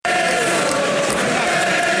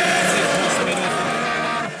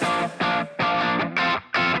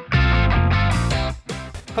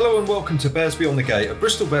welcome to Bears Beyond the Gate, a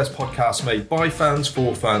Bristol Bears podcast made by fans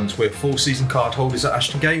for fans. We're full season card holders at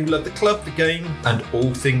Ashton Gate who love the club, the game and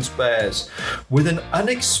all things Bears. With an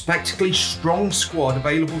unexpectedly strong squad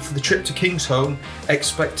available for the trip to Kingsholm,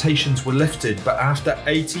 expectations were lifted, but after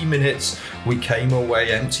 80 minutes we came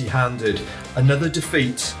away empty-handed. Another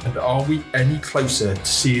defeat, and are we any closer to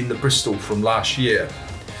seeing the Bristol from last year?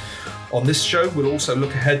 On this show, we'll also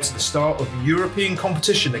look ahead to the start of the European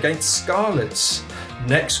competition against Scarlets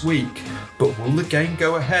next week. But will the game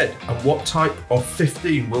go ahead? And what type of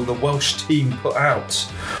 15 will the Welsh team put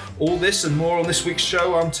out? All this and more on this week's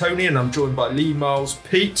show. I'm Tony and I'm joined by Lee, Miles,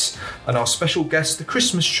 Pete and our special guest, the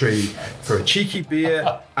Christmas tree, for a cheeky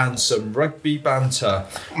beer and some rugby banter.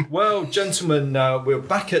 Well, gentlemen, we're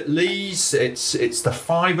back at Lee's. It's the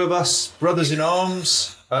five of us, brothers in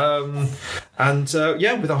arms. With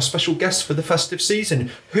our special guest for the festive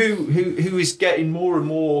season, who is getting more and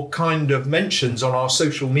more kind of mentions on our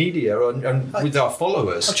social media and with our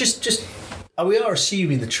followers. We are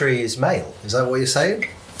assuming the tree is male. Is that what you're saying?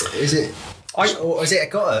 Is it? Or has it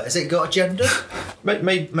got a gender?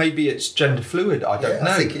 Maybe it's gender fluid. I don't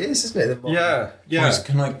know. I think it is, isn't it? Yeah. Boys,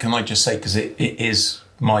 can I just say, because it is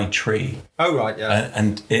my tree. Oh right, yeah.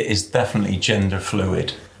 And it is definitely gender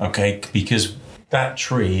fluid. Okay, because that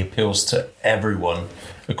tree appeals to everyone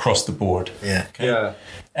across the board. Yeah. Okay? Yeah.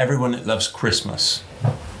 Everyone that loves Christmas,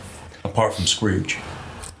 apart from Scrooge.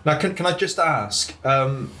 Now, can I just ask,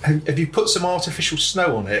 have you put some artificial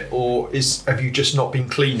snow on it, or have you just not been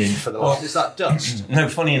cleaning for the last... Is that dust? No,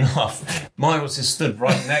 funny enough, Miles has stood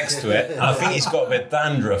right next to it, and I think he's got a bit of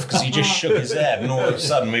dandruff because he just shook his head, and all of a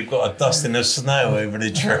sudden we've got a dusting of snow over the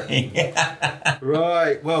tree.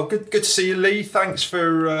 Right. Well, good to see you, Lee. Thanks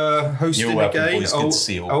for hosting You're welcome, again. boys. Good to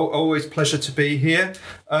see you all. Always a pleasure to be here.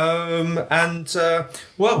 Miles,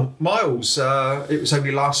 it was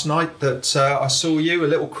only last night that I saw you, a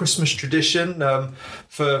little Christmas tradition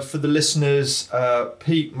for the listeners.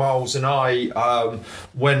 Pete, Miles and I,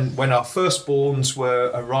 when our firstborns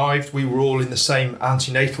arrived, we were all in the same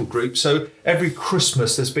antenatal group, so every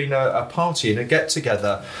Christmas there's been a party and a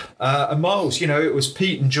get-together, and Miles, it was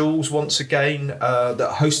Pete and Jules once again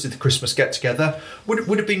that hosted the Christmas get-together. Would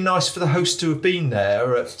have been nice for the host to have been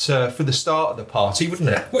there for the start of the party, wouldn't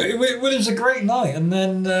it? Well, it was a great night, and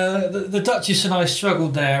then the Duchess and I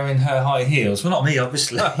struggled there in her high heels. Well, not me,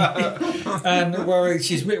 obviously. And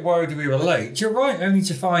she's a bit worried we were late. You're right, only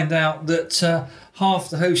to find out that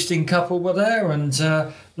half the hosting couple were there, and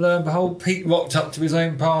lo and behold, Pete rocked up to his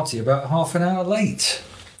own party about half an hour late.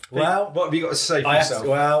 Well, what have you got to say for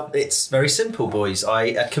yourself? It's very simple, boys.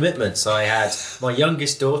 I had commitments. I had my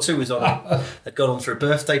youngest daughter had gone on for a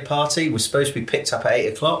birthday party, was supposed to be picked up at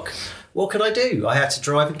 8:00. What could I do? I had to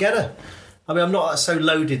drive and get her. I mean, I'm not so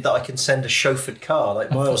loaded that I can send a chauffeured car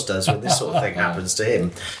like Miles does when this sort of thing happens to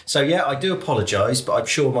him. So, yeah, I do apologise, but I'm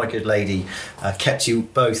sure my good lady kept you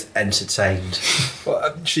both entertained.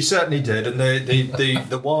 Well, she certainly did, and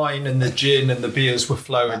the wine and the gin and the beers were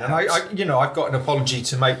flowing. And I've got an apology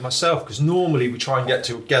to make myself, because normally we try and get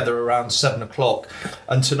together around 7:00,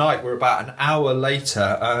 and tonight we're about an hour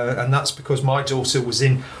later, and that's because my daughter was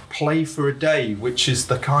in Play for a Day, which is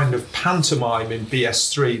the kind of pantomime in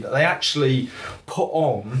BS3 that they actually put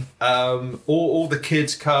on. All the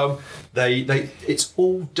kids come. It's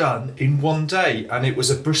all done in one day, and it was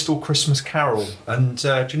a Bristol Christmas Carol. And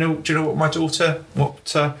do you know what my daughter,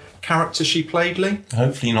 what character she played, Lee?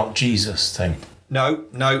 Hopefully not Jesus, Tim. No,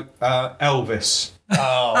 Elvis.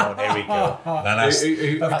 Oh, there we go. That's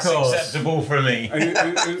acceptable for me.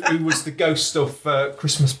 who was the ghost of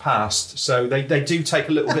Christmas Past. So they do take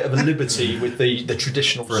a little bit of a liberty with the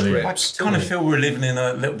traditional scripts. I kind of feel we're living in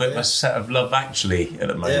a little bit of a set of Love Actually at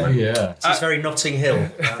the moment. Yeah. It's very Notting Hill.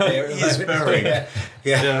 It's very.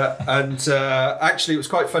 Yeah. And actually it was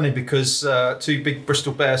quite funny because two big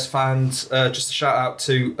Bristol Bears fans, just a shout out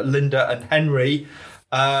to Linda and Henry,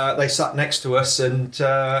 they sat next to us, and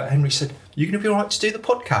Henry said, "You going to be all right to do the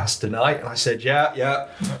podcast tonight?" And I said, yeah,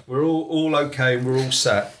 we're all okay and we're all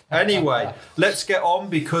set. Anyway, let's get on,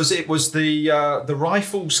 because it was the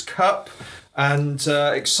Rifles Cup and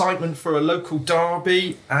excitement for a local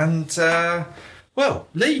derby. And,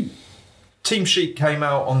 Lee, team sheet came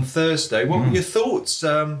out on Thursday. What were your thoughts?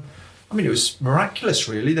 It was miraculous,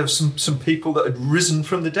 really. There were some people that had risen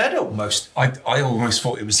from the dead almost. I almost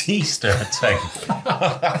thought it was Easter, I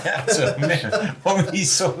have to admit, when we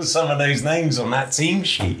saw some of those names on that team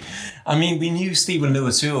sheet. I mean, we knew Stephen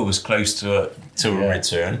Lewis-Hill was close to a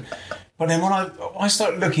return. But then when I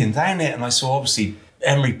started looking down it, and I saw, obviously,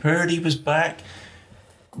 Emery Purdy was back.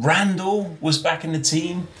 Randall was back in the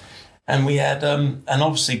team. And we had, and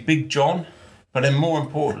obviously, Big John. But then more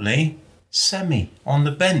importantly, Semi on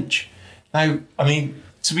the bench. Now, I mean,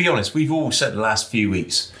 to be honest, we've all said the last few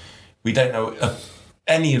weeks, we don't know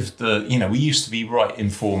any of the, we used to be right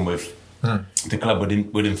informed with, the club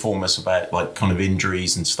would inform us about like kind of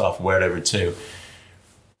injuries and stuff, wherever to.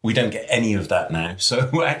 We don't get any of that now.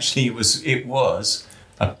 So actually it was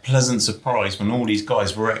a pleasant surprise when all these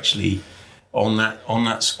guys were actually on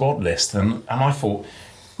that squad list. And I thought,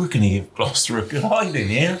 we're going to give Gloucester a good hiding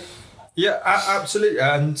here. Yeah, absolutely.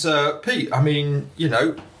 And Pete, I mean,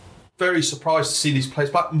 very surprised to see these players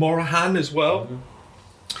back. Morahan as well.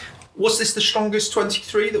 Was this the strongest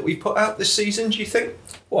 23 that we put out this season, do you think?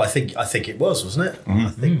 Well, I think it was, wasn't it? I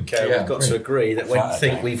think we've got to agree that when you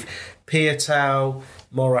think we've Piatau,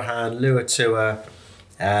 Morahan, Luatua,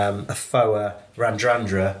 Afoa,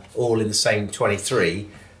 Randrandra all in the same 23.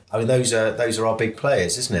 I mean, those are our big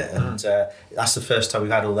players, isn't it? And that's the first time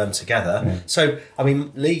we've had all them together. So, I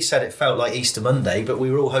mean, Lee said it felt like Easter Monday, but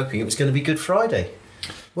we were all hoping it was going to be Good Friday,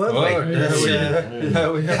 weren't we?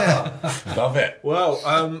 There we are. Love it. Well,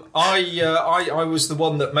 I was the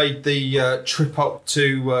one that made the trip up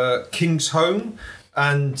to Kingsholm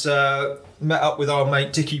and met up with our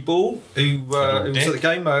mate Dickie Ball, who was at the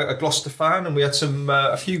game, a Gloucester fan, and we had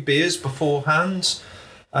a few beers beforehand.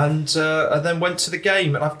 And then went to the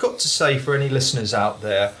game. And I've got to say, for any listeners out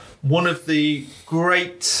there, one of the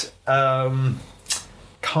great kind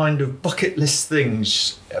of bucket list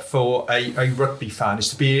things for a rugby fan is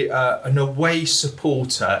to be an away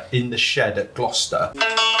supporter in the shed at Gloucester.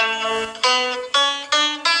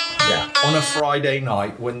 Yeah, on a Friday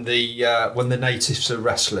night when the natives are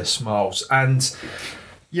restless, Miles. And,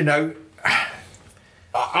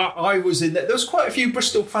 I was in there. There was quite a few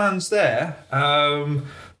Bristol fans there.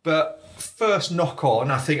 But first knock on,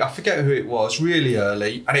 I forget who it was, really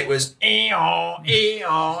early, and it was and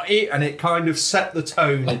it kind of set the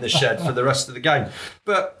tone in the shed for the rest of the game.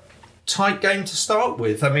 But tight game to start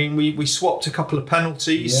with. I mean, we swapped a couple of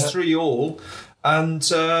penalties, 3-3, and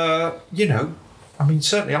certainly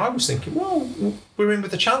I was thinking, well, we're in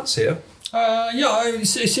with a chance here. It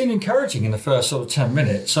seemed encouraging in the first sort of 10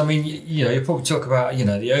 minutes. I mean, you probably talk about,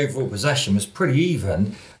 the overall possession was pretty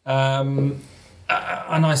even.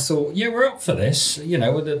 And I thought, we're up for this,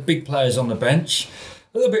 with the big players on the bench.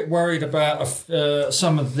 A little bit worried about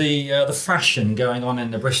some of the fashion going on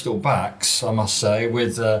in the Bristol backs, I must say,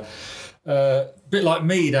 with a bit like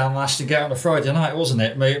me down Ashton Gate on a Friday night, wasn't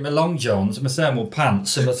it? My long johns, my thermal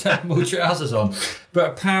pants and my thermal trousers on. But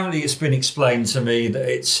apparently it's been explained to me that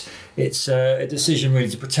it's a decision really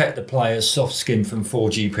to protect the players' soft skin from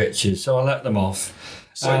 4G pitches. So I let them off.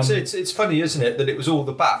 So it's funny, isn't it, that it was all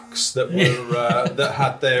the backs that were that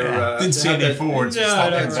had their didn't see any forwards.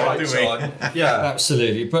 Yeah,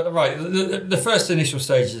 absolutely. But right, the first initial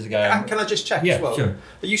stages of the game. And can I just check as well? Sure.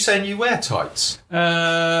 Are you saying you wear tights?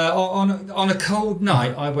 On a cold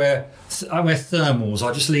night, I wear thermals.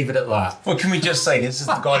 I just leave it at that. Well, can we just say this is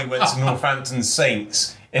the guy who went to Northampton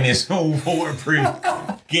Saints in his all waterproof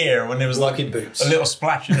gear when there was like in boots. A little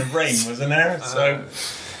splashing of rain, wasn't there? So.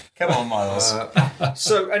 Come on, Miles.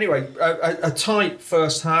 So anyway, a tight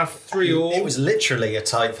first half, 3-3. It was literally a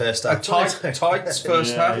tight first half. A tight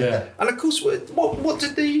first half. Yeah. And of course, what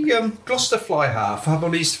did the Gloucester fly half have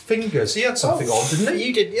on his fingers? He had something on, didn't he?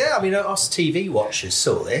 You did, yeah. I mean, us TV watchers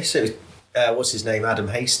saw this. It was, what's his name? Adam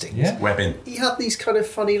Hastings. Yeah. Webbing. He had these kind of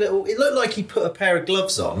funny little... It looked like he put a pair of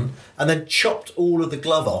gloves on and then chopped all of the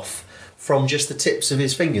glove off from just the tips of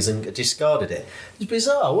his fingers and discarded it. It was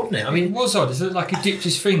bizarre, wasn't it? I mean, it was odd. It looked like he dipped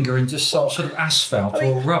his finger in just some sort of asphalt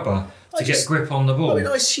or rubber to get grip on the ball. I mean,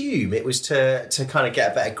 I assume it was to kind of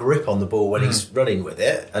get a better grip on the ball when he's running with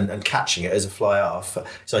it and catching it as a fly half.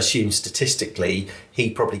 So I assume statistically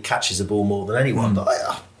he probably catches the ball more than anyone. But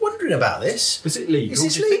I'm wondering about this. Was it legal? Is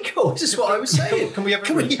this legal? This is what I was saying. Can we have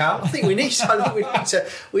a recount? I think we need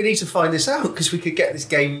to find this out because we could get this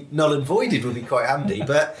game null and voided. Would be quite handy.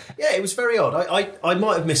 But yeah, it was very odd. I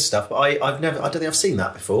might have missed stuff, but I don't think I've seen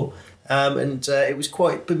that before. And it was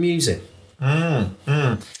quite bemusing. I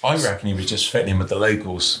reckon he was just fitting in with the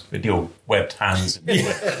locals with your webbed hands and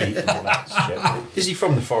webbed feet and all that shit. Is he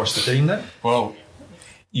from the Forest of Dean then? Well,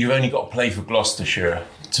 you've only got to play for Gloucestershire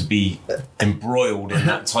to be embroiled in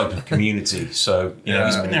that type of community. So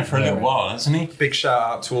he's been there for a little while, hasn't he? Big shout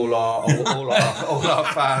out to all our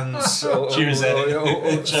fans. Cheers,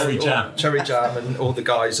 Eddie. Cherry Jam. Cherry Jam and all the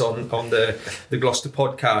guys on the Gloucester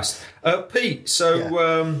podcast. Pete,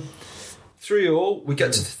 so 3-3, we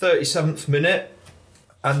get to the 37th minute,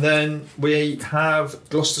 and then we have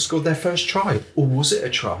Gloucester scored their first try. Or was it a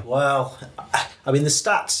try? Well, I mean, the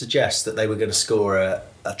stats suggest that they were going to score a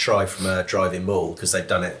try from a driving ball because they've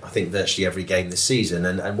done it, I think, virtually every game this season.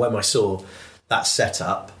 And when I saw that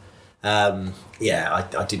setup,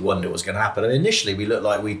 I did wonder what was going to happen. And initially, we looked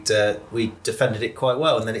like we defended it quite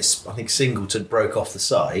well, and then I think Singleton broke off the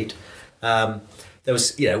side. There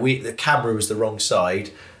was, the camera was the wrong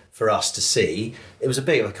side for us to see. It was a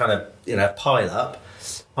bit of a kind of pile up.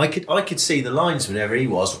 I could see the linesman, wherever he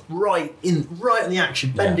was, right in the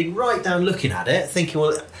action, bending right down, looking at it, thinking,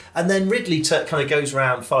 well, and then Ridley kind of goes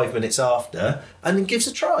around 5 minutes after and then gives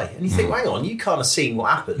a try, and you think, hang on, you can't have seen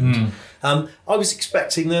what happened. I was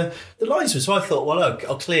expecting the linesman, so I thought, well,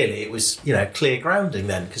 clearly it was clear grounding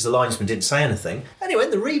then, because the linesman didn't say anything. Anyway,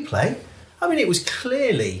 in the replay, I mean, it was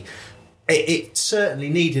clearly. It certainly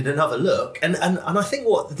needed another look, and I think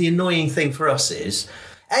what the annoying thing for us is.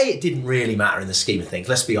 It didn't really matter in the scheme of things.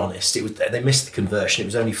 Let's be honest. They missed the conversion. It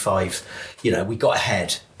was only 5. We got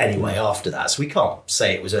ahead anyway after that, so we can't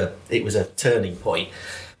say it was a turning point.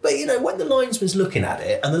 But when the linesman's looking at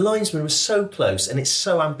it, and the linesman was so close, and it's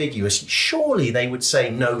so ambiguous, surely they would say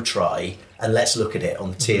no try and let's look at it on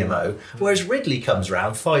the TMO. Whereas Ridley comes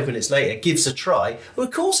around 5 minutes later, gives a try. Well,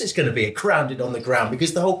 of course it's going to be grounded on the ground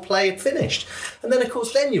because the whole play had finished. And then, of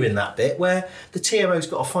course, then you're in that bit where the TMO's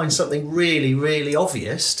got to find something really, really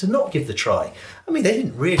obvious to not give the try. I mean, they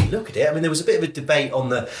didn't really look at it. I mean, there was a bit of a debate on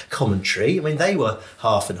the commentary. I mean, they were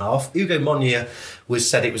half and half. Hugo Monnier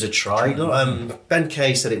said it was a try. Ben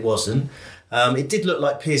Kay said it wasn't. It did look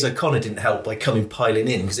like Piers O'Connor didn't help by piling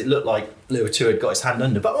in, because it looked like Luatua had got his hand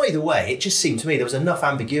under. But either way, it just seemed to me there was enough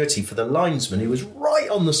ambiguity for the linesman, who was right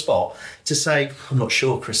on the spot, to say, I'm not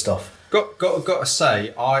sure, Christoph. Got to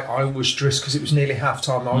say, I was dressed because it was nearly half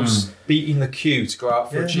time. I was beating the queue to go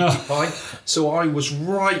out for a cheeky pint. So I was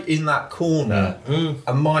right in that corner.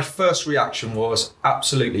 And my first reaction was,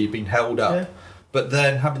 absolutely, you've been held up. Yeah. But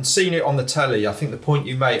then, having seen it on the telly, I think the point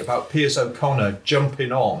you made about Piers O'Connor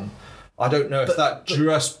jumping on, I don't know if that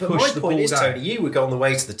just pushed the ball down. But my point is, Tony, you were on the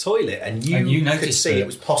way to the toilet and you could see it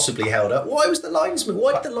was possibly held up. Why was the linesman?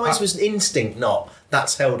 Why did the linesman's instinct not?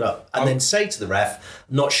 That's held up. And then say to the ref,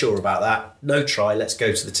 not sure about that, no try, let's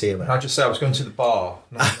go to the TMO. I just say I was going to the bar,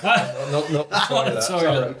 not the toilet.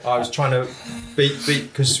 Sorry. I was trying to beat,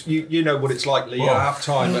 because you know what it's like, Lee, at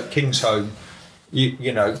half-time at Kingsholm.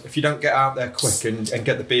 If you don't get out there quick and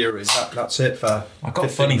get the beer in, that's it for. I got a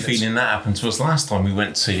funny feeling that happened to us last time we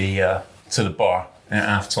went to the bar at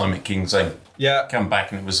half time at Kingsholm. Yeah, come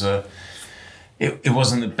back and it was it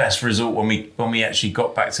wasn't the best result when we actually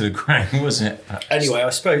got back to the ground, was it? Anyway, I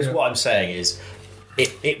suppose what I'm saying is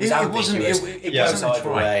it was ambiguous. It was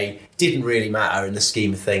either way. Didn't really matter in the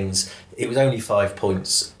scheme of things. It was only 5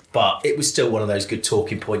 points, but it was still one of those good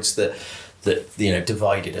talking points that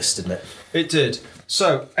divided us, didn't it? It did.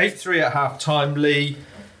 So 8-3 at half time, Lee.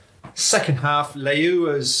 Second half,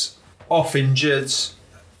 Leua's off injured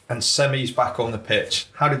and Semi's back on the pitch.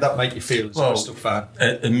 How did that make you feel as a Bristol fan?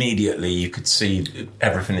 Immediately you could see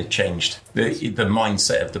everything had changed. The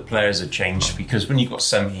mindset of the players had changed, because when you've got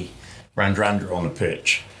Semi Radradra on the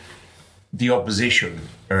pitch, the opposition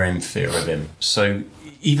are in fear of him. So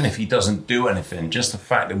even if he doesn't do anything, just the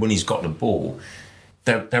fact that when he's got the ball,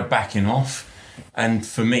 they're backing off. And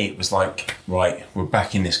for me, it was like, right, we're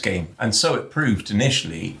back in this game. And so it proved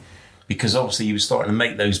initially, because obviously he was starting to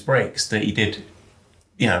make those breaks that he did,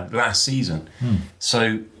 last season.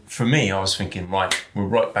 So for me, I was thinking, right, we're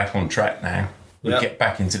right back on track now. We'll get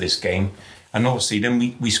back into this game. And obviously then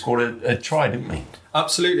we scored a try, didn't we?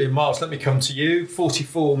 Absolutely. Miles, let me come to you.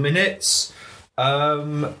 44 minutes.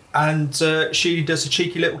 And she does a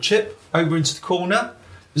cheeky little chip over into the corner.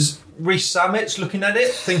 Reece Sammett's looking at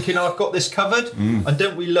it, thinking, I've got this covered. And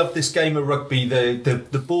don't we love this game of rugby?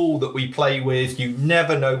 The ball that we play with, you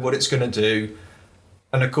never know what it's going to do.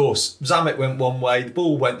 And of course, Zammett went one way, the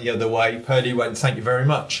ball went the other way. Purdy went, thank you very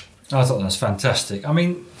much. I thought that was fantastic. I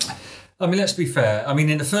mean, let's be fair. I mean,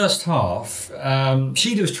 in the first half,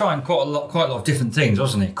 Sheedy was trying quite a lot of different things,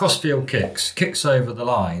 wasn't he? Crossfield kicks over the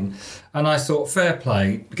line. And I thought, fair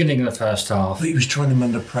play, beginning of the first half. But he was trying him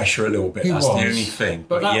under pressure a little bit. That's the only thing.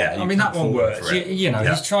 But that one works.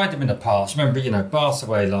 He's tried them in the past. Remember, Bath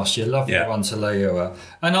away last year, lovely run to Leua.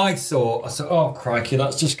 And I thought, oh, crikey,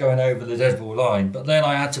 that's just going over the dead ball line. But then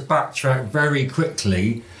I had to backtrack very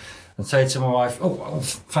quickly and say to my wife, oh,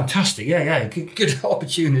 fantastic, good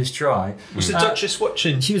opportunist try. Was the Duchess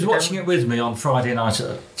watching? She was watching it with me on Friday night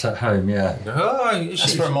at home,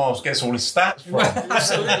 That's where Miles gets all his stats from.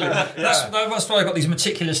 Absolutely. That's why I got these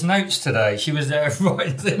meticulous notes today. She was there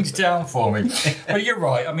writing things down for me. But you're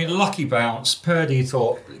right, lucky bounce. Purdy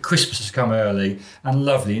thought Christmas has come early and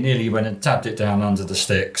lovely, nearly went and tabbed it down under the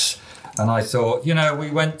sticks. And I thought, we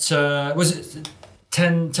went, was it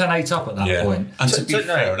 10-8 up at that point. And to be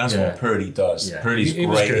fair, that's Yeah. what Purdy does. Yeah. Purdy's He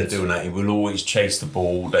was great good. at doing that. He will always chase the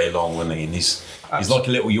ball all day long, wouldn't he? And he's like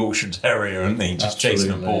a little Yorkshire Terrier, isn't he? Just chasing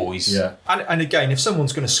the Absolutely. ball. He's, Yeah. And again, if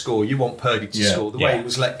someone's going to score, you want Purdy to Yeah. score. The way Yeah. he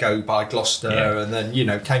was let go by Gloucester Yeah. and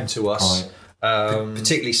then, came to us.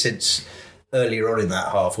 Particularly since earlier on in that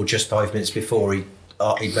half, or just 5 minutes before he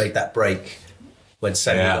made that break when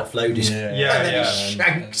Semi Yeah. offloaded. Yeah, and then yeah. he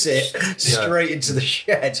shanks it straight into the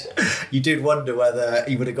shed. You did wonder whether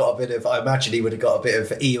he would have got a bit of, I imagine he would have got a bit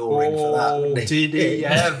of Eeyore for that. Oh, wouldn't did he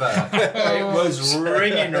ever? It was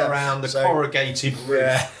ringing around the So- corrugated roof.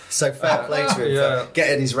 Yeah. So fair play to him Yeah. for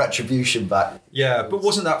getting his retribution back. Yeah, but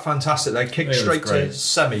wasn't that fantastic? They kicked It was straight to great.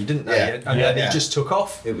 Semi, didn't they? Yeah. And then Yeah. he just took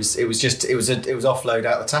off. It was offload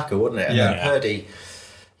out the tackle, wasn't it? And Yeah.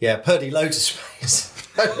 then Purdy loads of space.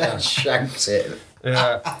 And then shanks it.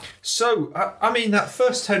 Yeah. So, I mean, that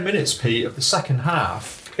first 10 minutes, Pete, of the second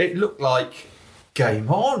half, it looked like game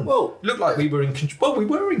on. Well, it looked like we were in control. Well, we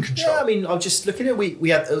were in control. Yeah, I mean, I'm just looking at we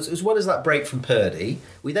had as well as that break from Purdy,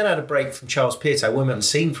 we then had a break from Charles Pietau, one we haven't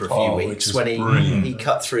seen for a few Oh, which weeks was when brilliant. he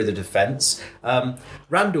cut through the defence.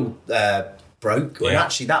 Randall broke, and Yeah.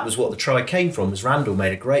 actually that was what the try came from. Was Randall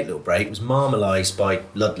made a great little break, was marmalised by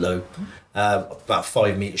Ludlow. About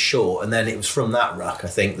 5 metres short, and then it was from that ruck, I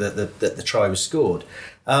think, that the try was scored.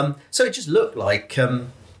 So it just looked like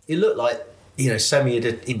Semi had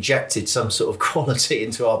injected some sort of quality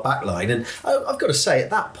into our back line. And I've got to say, at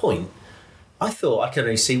that point, I thought I can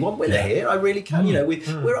only see one winner here. I really can.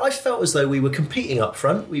 I felt as though we were competing up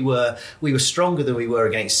front. We were stronger than we were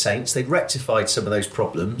against Saints. They'd rectified some of those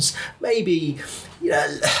problems. Maybe,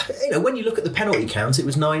 when you look at the penalty count, it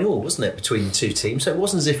was 9-9, wasn't it, between the two teams? So it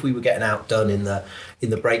wasn't as if we were getting outdone in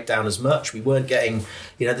the breakdown as much. We weren't getting,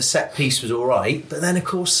 the set piece was all right. But then, of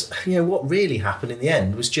course, what really happened in the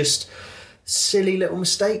end was just silly little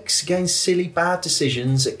mistakes, again, silly bad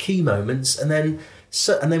decisions at key moments, and then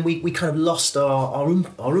we kind of lost our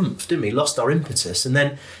oomph, didn't we? Lost our impetus, and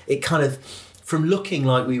then it kind of, from looking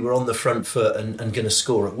like we were on the front foot and going to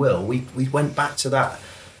score at will, we went back to that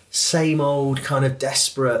same old kind of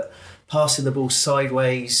desperate passing the ball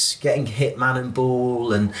sideways, getting hit man and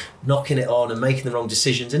ball, and knocking it on and making the wrong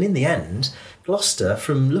decisions. And in the end, Gloucester,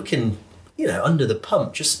 from looking under the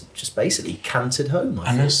pump, just basically cantered home. I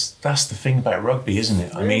And think. that's the thing about rugby, isn't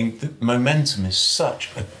it? I mean, the momentum is such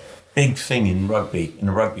a big thing in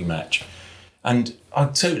a rugby match. And I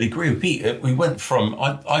totally agree with Pete. We went from,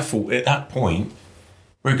 I thought at that point,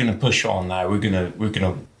 we're going to push on now. We're going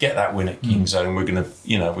to get that win at King's Own. We're going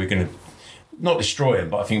to not destroy them,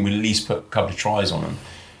 but I think we'll at least put a couple of tries on them.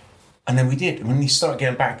 And then we did. When you start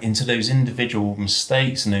getting back into those individual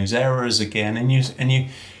mistakes and those errors again, and you,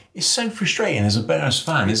 it's so frustrating as a Bears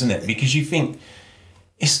fan, isn't it? Because you think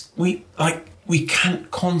we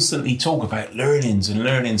can't constantly talk about learnings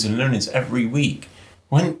every week.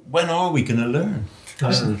 When are we going to learn?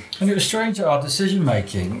 And it was strange that our decision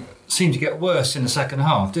making seemed to get worse in the second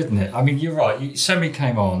half, didn't it? I mean, you're right. Semi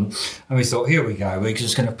came on, and we thought, here we go. We're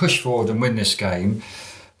just going to push forward and win this game.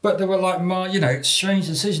 But there were strange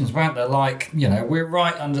decisions, weren't there? We're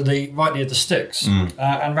right near the sticks,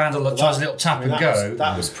 and Randall tries a little tap and go.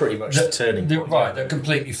 That was pretty much the turning point. Right, that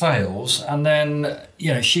completely fails, and then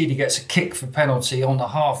Sheedy gets a kick for penalty on the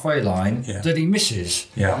halfway line that he misses.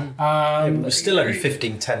 Yeah. It was still only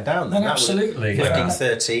 15-10 down then. No, absolutely,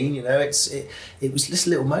 15-13, it was just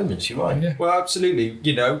little moments, you're right. Yeah. Well, absolutely.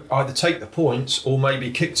 Either take the points or maybe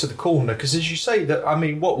kick to the corner. Because as you say,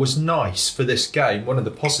 what was nice for this game, one of the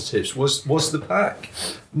positives was the pack.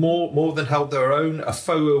 More than held their own.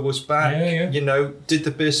 Afoa was back. Did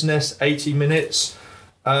the business. 80 minutes.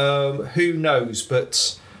 Who knows?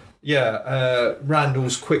 But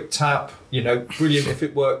Randall's quick tap. Brilliant if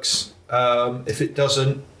it works. If it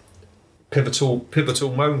doesn't,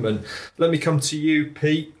 pivotal moment. Let me come to you,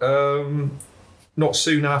 Pete. Not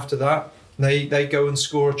soon after that, they go and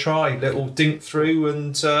score a try, little dink through,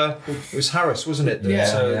 and it was Harris, wasn't it?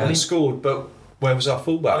 That scored. But where was our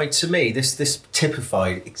fullback? I mean, to me, this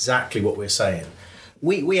typified exactly what we're saying.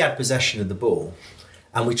 We had possession of the ball,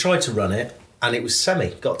 and we tried to run it, and it was Semi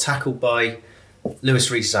got tackled by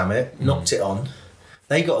Lewis Rees-Zammit, knocked it on.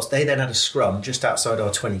 They then had a scrum just outside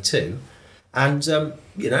our 22, and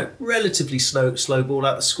relatively slow ball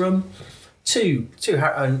out the scrum to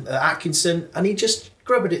Atkinson, and he just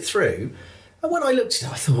grubbed it through. And when I looked at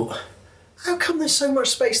it, I thought, how come there's so much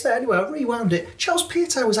space there? Anyway, I rewound it. Charles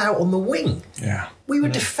Pietau was out on the wing. Yeah. We were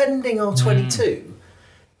defending our 22.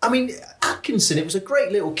 I mean, Atkinson, it was a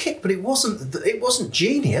great little kick, but it wasn't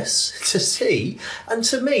genius to see. And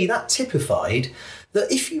to me, that typified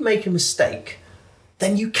that if you make a mistake,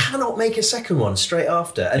 then you cannot make a second one straight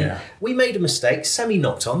after. And we made a mistake. Semi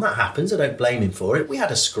knocked on. That happens. I don't blame him for it. We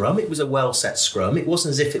had a scrum. It was a well set scrum. It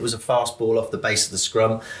wasn't as if it was a fast ball off the base of the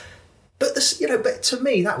scrum. But but to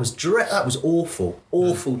me, that was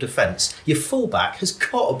awful defence. Your fullback has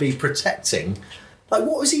got to be protecting. Like,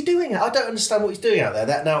 what was he doing? I don't understand what he's doing out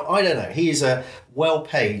there. Now, I don't know. He is a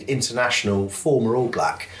well-paid international former All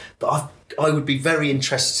Black, but I would be very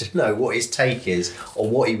interested to know what his take is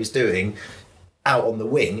on what he was doing out on the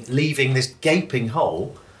wing, leaving this gaping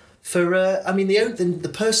hole for.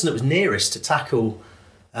 The person that was nearest to tackle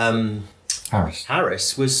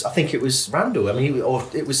Harris was, I think it was Randall. I mean, it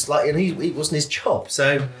wasn't his job.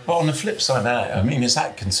 So, but on the flip side of that, I mean, it's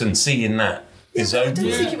Atkinson seeing that. I didn't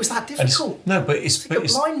think it was that difficult. It's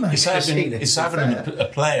having a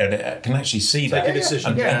player that can actually see that a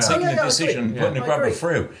decision. and taking a decision, putting a grabber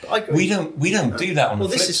through. We don't do that on the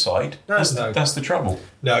flip side. That's the trouble.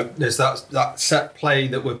 No, there's that set play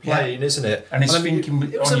that we're playing, isn't it? And it's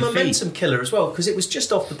it was a momentum killer as well, because it was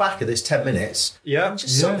just off the back of this 10 minutes. Yeah,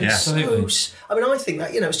 absolutely. I mean, I think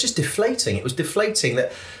that it's just deflating. It was deflating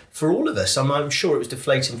that. For all of us, I'm sure it was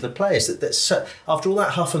deflating for the players that after all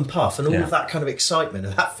that huff and puff and all of that kind of excitement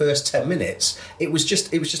of that first 10 minutes, it was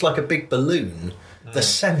just like a big balloon. The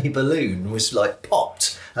semi-balloon was like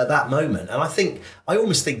popped at that moment, and I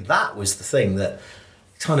almost think that was the thing that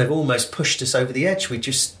kind of almost pushed us over the edge. We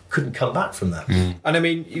just couldn't come back from that. And I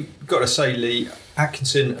mean, you've got to say, Lee,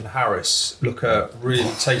 Atkinson and Harris look a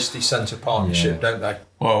really tasty centre partnership, don't they?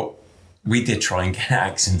 Well, we did try and get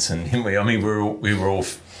Atkinson, didn't we? I mean, we were all.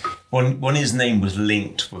 When his name was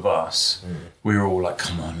linked with us, we were all like,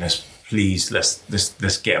 "Come on, let's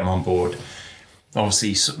get him on board."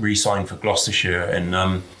 Obviously, re-signed for Gloucestershire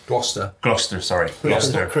and Gloucester, cricket.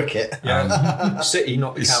 City,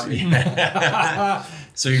 not the county.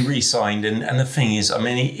 So he re-signed, and the thing is, I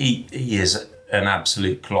mean, he is an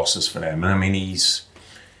absolute colossus for them, and I mean, he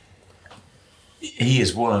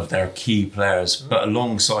is one of their key players. But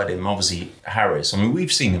alongside him, obviously Harris. I mean,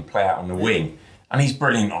 we've seen him play out on the wing. And he's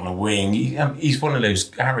brilliant on the wing. He's one of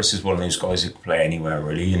those. Harris is one of those guys who can play anywhere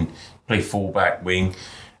really, and play full-back, wing,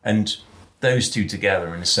 and those two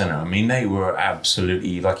together in the centre. I mean, they were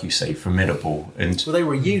absolutely, like you say, formidable. And they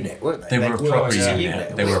were a unit, weren't they? They were a proper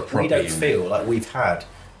unit. They were a proper unit. We don't feel like we've had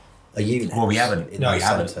a unit. Well, we haven't. In the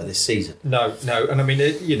centre this season. No, and I mean,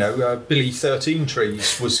 Billy 13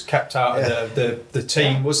 Trees was kept out of the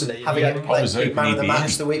team, wasn't he? Having played man of the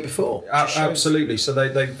match the week before. Absolutely. So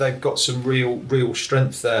they've got some real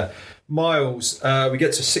strength there. Miles, we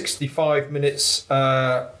get to 65 minutes,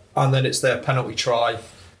 and then it's their penalty try.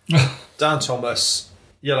 Dan Thomas,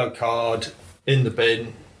 yellow card in the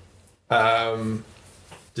bin.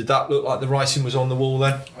 Did that look like the writing was on the wall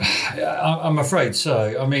then? I'm afraid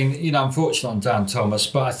so. I mean, unfortunate on Dan Thomas,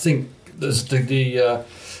 but I think there's the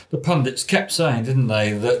pundits kept saying, didn't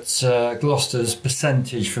they, that Gloucester's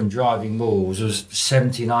percentage from driving balls was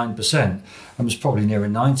 79% and was probably nearer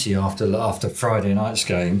 90 after Friday night's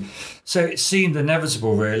game. So it seemed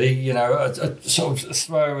inevitable, really. A sort of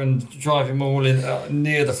throw and driving ball in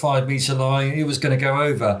near the 5 metre line, it was going to go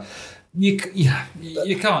over. You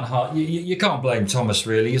can't blame Thomas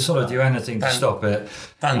really. You sort of do anything to stop it.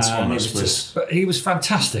 Dan Thomas but he was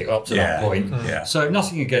fantastic up to that point. Yeah. So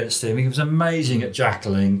nothing against him. He was amazing at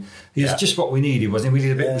jackling. He was just what we needed, wasn't he? We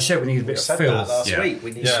needed a bit. We said we needed a bit of filth. Last week.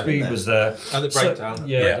 We needed speed was there. And the breakdown.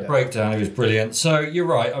 The breakdown. He was brilliant. So you're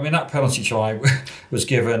right. I mean, that penalty try was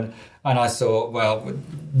given. And I thought, well,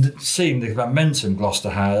 seeing the momentum Gloucester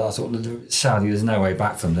had, I thought, Saudi, there's no way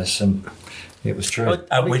back from this. And it was true.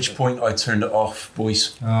 At which point I turned it off,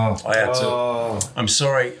 boys. I had to. I'm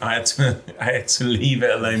sorry. I had to leave it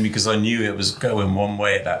alone because I knew it was going one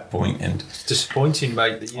way at that point. And it's disappointing,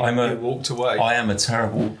 mate, that you walked away. I am a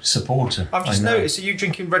terrible supporter. I've just noticed. Are you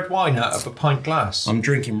drinking red wine out of a pint glass? I'm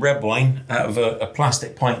drinking red wine out of a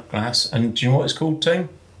plastic pint glass. And do you know what it's called, Tim?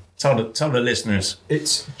 Tell the listeners.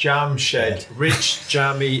 It's Jam Shed, rich,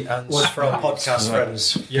 jammy, and one for our podcast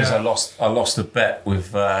friends. Because I lost a bet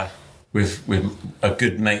with a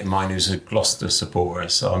good mate of mine who's a Gloucester supporter,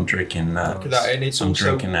 so I'm drinking that. Look at that, and it's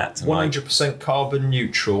also 100% carbon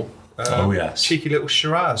neutral. Yes, cheeky little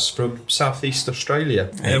Shiraz from southeast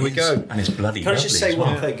Australia. There we go. And it's bloody. Can I just say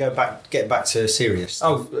one thing? Getting back to serious.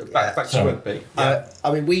 Back to rugby.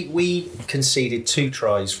 I mean, we conceded 2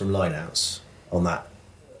 tries from lineouts on that.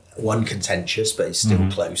 One contentious, but it's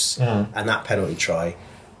still close. And that penalty try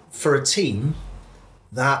for a team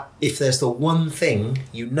that, if there's the one thing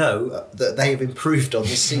that they have improved on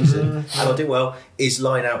this season and are doing well, is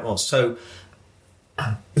line out more. So,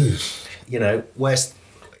 where's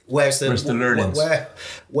the learnings?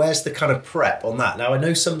 Where's the kind of prep on that? Now, I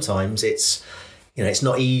know sometimes it's it's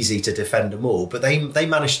not easy to defend them all, but they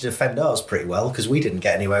managed to defend ours pretty well because we didn't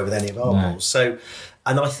get anywhere with any of our balls. So,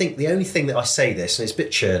 and I think the only thing that I say this, and it's a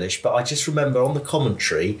bit churlish, but I just remember on the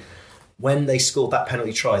commentary when they scored that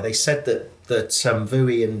penalty try, they said that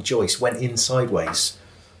Vui and Joyce went in sideways.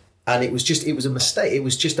 And it was a mistake. It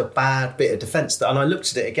was just a bad bit of defence. And I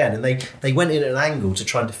looked at it again, and they went in at an angle to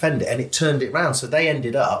try and defend it, and it turned it round. So they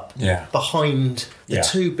ended up behind the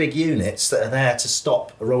two big units that are there to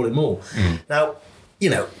stop a rolling maul. Now,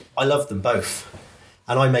 I love them both,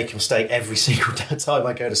 and I make a mistake every single time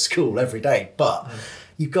I go to school every day. But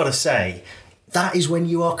you've got to say, that is when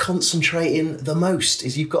you are concentrating the most.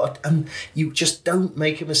 Is you've got and you just don't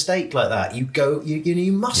make a mistake like that. You go,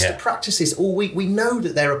 you must practice this all week. We know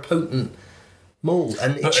that they're a potent maul,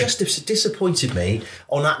 and it just disappointed me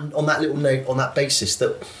on that little note, on that basis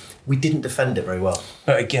that we didn't defend it very well.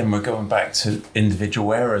 But again, we're going back to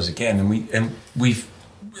individual errors again, and we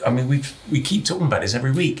keep talking about this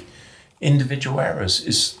every week. Individual errors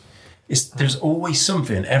is there's always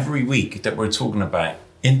something every week that we're talking about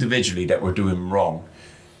individually that we're doing wrong,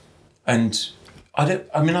 and I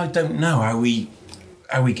don't know how we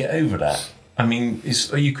get over that. I mean,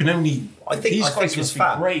 you can only. I think it's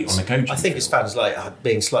great on the coaching. I think it's fans like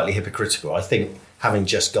being slightly hypocritical. I think having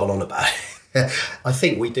just gone on about it, I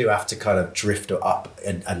think we do have to kind of drift up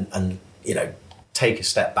and take a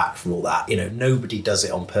step back from all that. Nobody does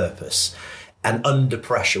it on purpose, and under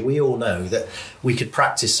pressure, we all know that we could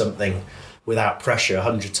practice something without pressure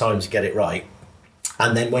 100 times to get it right.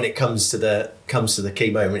 And then when it comes to the key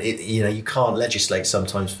moment, you can't legislate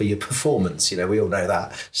sometimes for your performance. We all know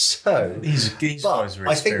that. So these guys are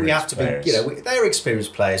I think we have to players. be. They're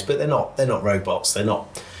experienced players, but they're not robots. They're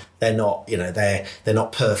not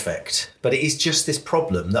perfect. But it is just this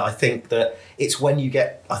problem that I think that it's when you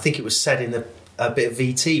get. I think it was said in a bit of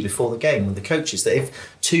VT before the game with the coaches that if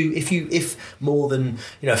more than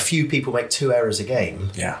a few people make 2 errors a game,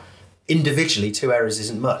 individually 2 errors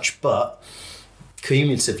isn't much, but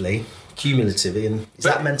cumulatively, and is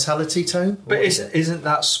that mentality, Tone? But isn't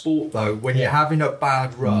that sport though? When you're having a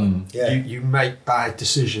bad run, you make bad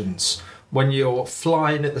decisions. When you're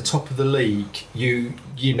flying at the top of the league, you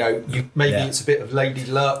maybe it's a bit of lady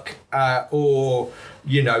luck, or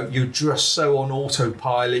you're just so on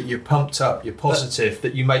autopilot, you're pumped up, you're positive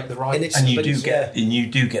that you make the right decision. And you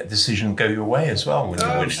do get decision go your way as well when you're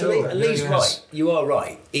winning. Absolutely, Lee's right. You are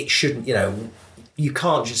right. It shouldn't. You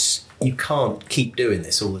can't keep doing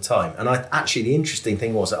this all the time. And actually, the interesting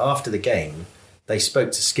thing was that after the game, they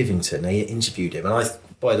spoke to Skivington. They interviewed him, and I,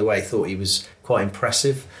 by the way, thought he was quite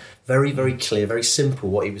impressive. Very, very clear, very simple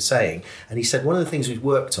what he was saying. And he said one of the things we've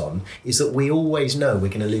worked on is that we always know we're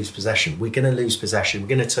going to lose possession. We're going to lose possession. We're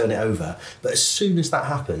going to turn it over. But as soon as that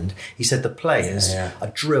happened, he said the players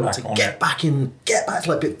are drilled to get back into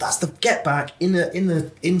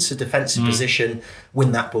defensive position,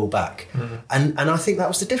 win that ball back. And I think that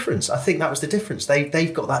was the difference. They've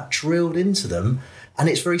got that drilled into them, and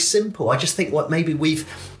it's very simple. I just think maybe we've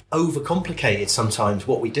overcomplicated sometimes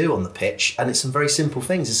what we do on the pitch, and it's some very simple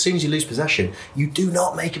things. As soon as you lose possession, you do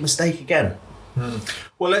not make a mistake again.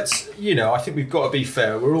 Well, I think we've got to be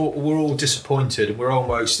fair. We're all disappointed, and we're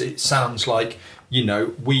almost. It sounds like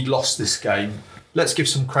we lost this game. Let's give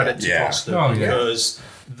some credit to Gloucester because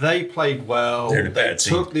they played well. They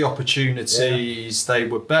took the opportunities. They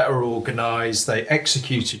were better organised. They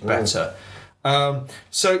executed better.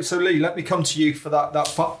 So Lee, let me come to you for that.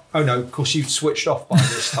 Oh no, of course you've switched off by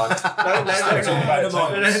this time. Let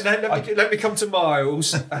me come to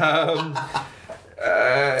Miles.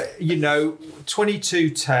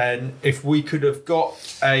 22-10. If we could have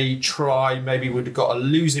got a try, maybe we'd have got a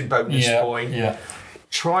losing bonus point. Yeah.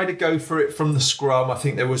 Try to go for it from the scrum. I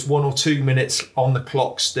think there was 1 or 2 minutes on the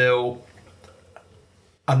clock still.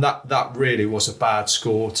 And that really was a bad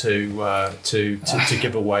score to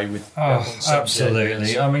give away with.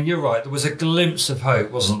 Absolutely. I mean, you're right. There was a glimpse of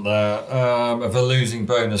hope, wasn't there, of a losing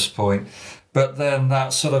bonus point. But then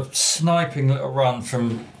that sort of sniping little run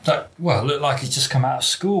from that, looked like he's just come out of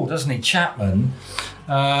school, doesn't he? Chapman,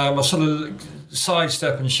 a sort of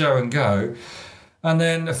sidestep and show and go. And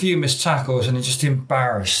then a few missed tackles, and he just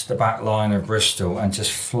embarrassed the back line of Bristol and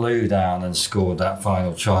just flew down and scored that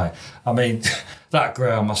final try. I mean, that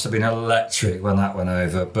ground must have been electric when that went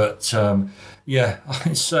over. But,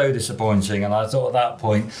 it's so disappointing. And I thought at that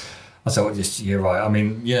point, you're right. I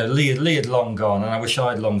mean, Lee had long gone, and I wish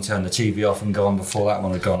I'd long turned the TV off and gone before that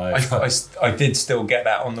one had gone over. I did still get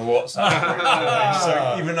that on the WhatsApp.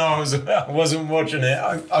 So even though I wasn't watching it,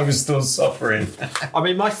 I was still suffering. I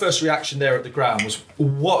mean, my first reaction there at the ground was,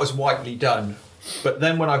 what has Whiteley done? But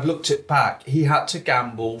then when I've looked it back, he had to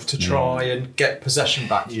gamble to try and get possession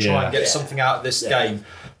back, to try and get something out of this game.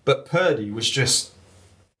 But Purdy was just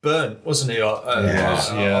burnt, wasn't he, on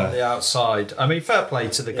the outside? I mean, fair play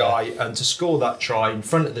to the guy, and to score that try in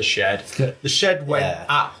front of the Shed. The Shed went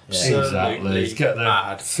absolutely He's got the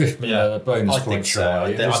mad. fifth bonus I point think so.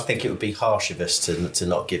 try. I think it would be harsh of us to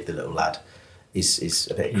not give the little lad his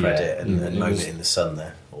a bit of credit and moment in the sun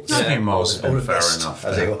there. I think Miles has been fair best enough.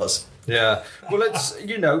 as there. it was. Yeah. Well, it's,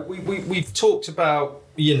 we've talked about,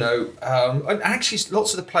 and actually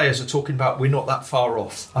lots of the players are talking about we're not that far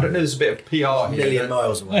off. I don't know, there's a bit of PR here. A million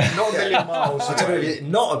miles away. Not a million miles. I don't know if it's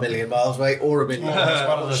not a million miles away or a million miles.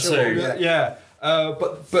 One of the two. Yeah.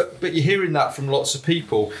 But you're hearing that from lots of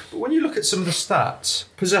people. But when you look at some of the stats,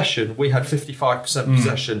 possession, we had 55%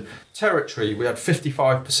 possession. Territory, we had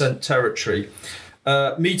 55% territory.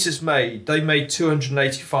 Meters made, they made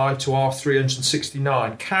 285 to our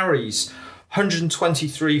 369. Carries,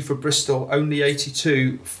 123 for Bristol, only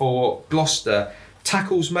 82 for Gloucester.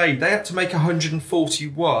 Tackles made, they had to make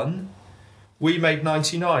 141. We made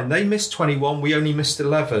 99. They missed 21, we only missed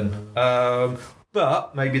 11.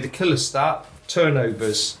 But maybe the killer stat,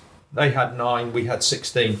 turnovers. They had 9, we had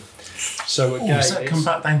 16. So again, Does that come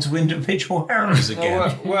back down to individual errors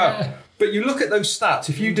again? well, but you look at those stats,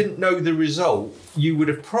 if you didn't know the result, you would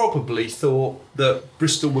have probably thought that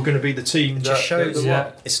Bristol were going to be the team that Just shows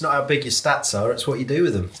that it's not how big your stats are, it's what you do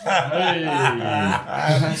with them.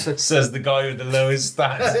 Says the guy with the lowest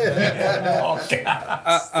stats.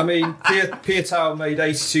 I mean, Piatow made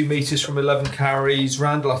 82 metres from 11 carries.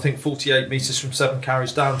 Randall, I think, 48 metres from 7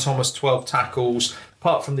 carries. Dan Thomas, 12 tackles.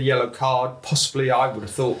 Apart from the yellow card, possibly I would have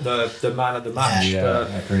thought the man of the match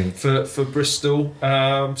for Bristol.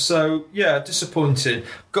 So, yeah, disappointing.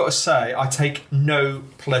 Got to say, I take no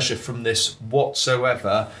pleasure from this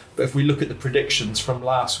whatsoever. But if we look at the predictions from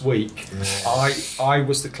last week, I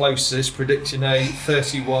was the closest, predicting a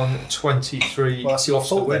 31-23. Well, that's your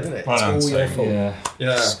fault, win. isn't it? Well, It's all your so, fault. Yeah.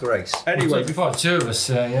 Disgrace. Anyway, Before two of us,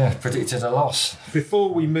 predicted a loss.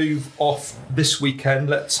 before we move off this weekend,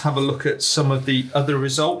 let's have a look at some of the other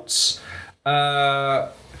results.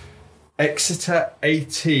 Exeter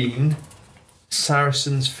 18,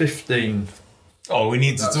 Saracens 15. Oh, we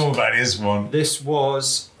need to talk about this one. This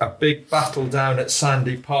was a big battle down at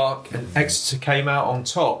Sandy Park, and Exeter came out on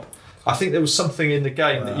top. I think there was something in the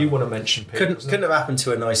game that you want to mention, Pete. Couldn't have happened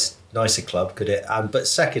to a nicer club, could it? But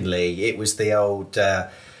secondly, it was the old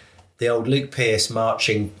Luke Pearce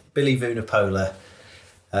marching Billy Vunipola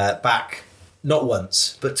back not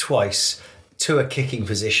once but twice to a kicking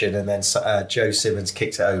position, and then Joe Simmons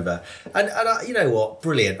kicked it over. And you know what?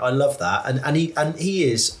 Brilliant. I love that. And he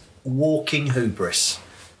is walking hubris.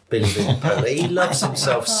 Billy Vunipola. He loves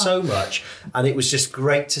himself so much, and it was just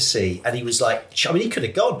great to see. And he was like, I mean, he could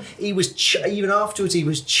have gone. He was even afterwards, he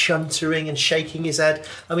was chuntering and shaking his head.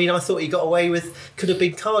 I mean, I thought he got away with, could have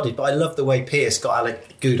been carded, but I love the way Pearce got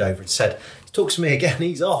Alec Good over and said, talk to me again,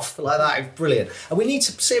 he's off, like that. It's brilliant. And we need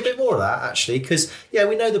to see a bit more of that, actually, because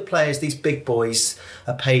we know the players, these big boys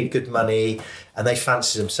are paid good money and they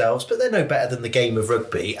fancy themselves, but they're no better than the game of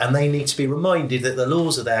rugby, and they need to be reminded that the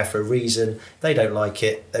laws are there for a reason. They don't like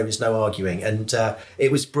it, there is no arguing. And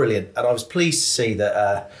it was brilliant, and I was pleased to see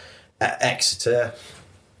that Exeter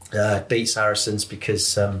beat Saracens,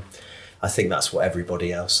 because I think that's what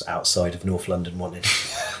everybody else outside of North London wanted.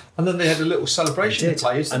 And then they had a little celebration of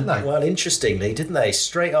players, didn't they? Well, interestingly, didn't they?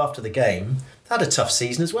 Straight after the game, they had a tough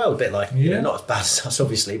season as well. A bit like, not as bad as us,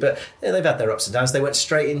 obviously, but they've had their ups and downs. They went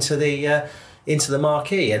straight into the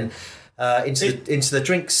marquee and into the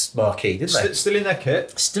drinks marquee, didn't they? Still in their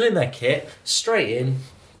kit. Still in their kit, straight in,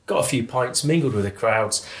 got a few pints, mingled with the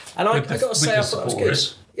crowds, and I got to say, I thought it was good.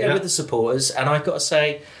 Yeah, with the supporters, and I've got to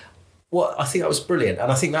say, I think that was brilliant,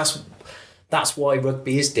 and I think that's why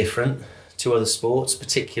rugby is different to other sports,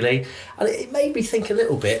 particularly, and it made me think a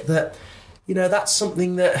little bit that, that's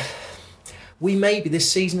something that we maybe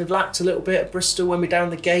this season have lacked a little bit at Bristol when we're down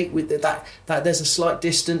the gate with that there's a slight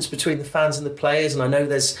distance between the fans and the players, and I know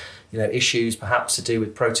there's issues perhaps to do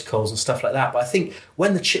with protocols and stuff like that, but I think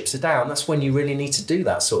when the chips are down, that's when you really need to do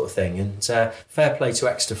that sort of thing, and fair play to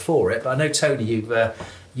Exeter for it. But I know, Tony,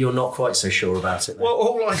 you're not quite so sure about it then. Well,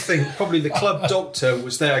 all I think, probably the club doctor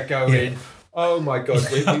was there going, oh my God,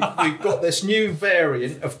 we've got this new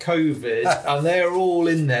variant of COVID, and they're all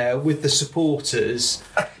in there with the supporters,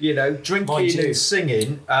 drinking and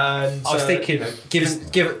singing. And I was thinking,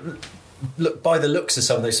 look, by the looks of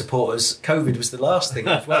some of those supporters, COVID was the last thing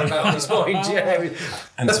that went out his mind. Yeah.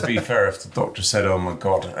 And to be fair, if the doctor said, oh my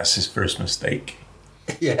God, that's his first mistake.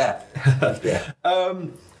 Yeah.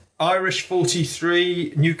 Irish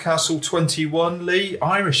 43, Newcastle 21. Lee,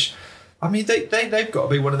 Irish, I mean, they've got to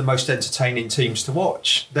be one of the most entertaining teams to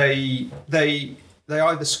watch. They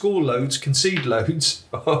either score loads, concede loads,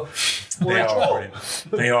 or They a are draw. brilliant.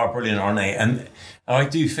 They are brilliant, aren't they? And I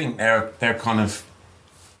do think they're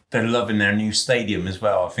loving their new stadium as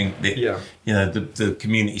well. I think that the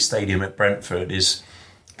community stadium at Brentford is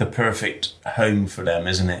the perfect home for them,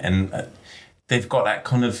 isn't it? And they've got that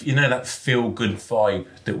kind of that feel good vibe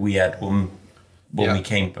that we had when we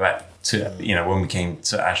came back to when we came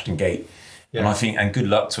to Ashton Gate. And I think, and good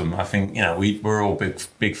luck to them. I think we're all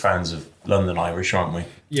big fans of London Irish, aren't we?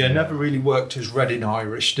 Yeah, never really worked as Reading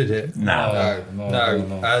Irish, did it? No.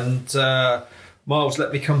 And Miles,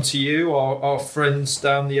 let me come to you. Our friends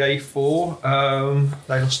down the A4,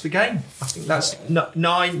 they lost the game. I think that's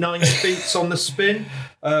nine speeds on the spin.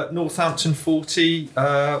 Northampton 40,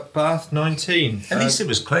 Bath 19. At least it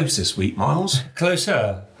was close this week, Miles.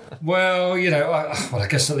 Closer. Well, I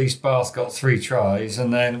guess at least Bath got 3 tries,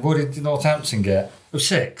 and then what did Northampton get?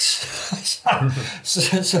 6.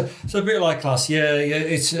 so a bit like last year. Yeah,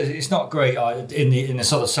 it's not great in the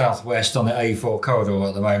sort of southwest on the A4 corridor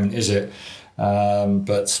at the moment, is it?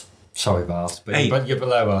 But sorry, Bath, but you're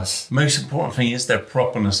below us. Most important thing is they're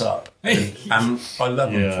propping us up, and I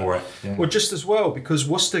love them for it. Yeah. Well, just as well, because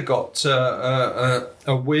Worcester got a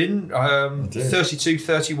win,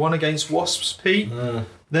 32-31 against Wasps, Pete.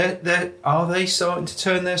 Are they starting to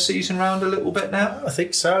turn their season round a little bit now? I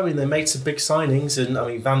think so. I mean, they made some big signings, and I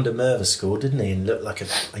mean, Van der Merwe scored, didn't he? And looked like a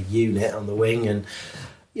unit on the wing. And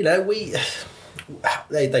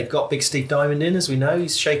they've got Big Steve Diamond in, as we know.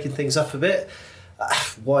 He's shaking things up a bit.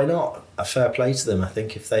 Why not? A fair play to them. I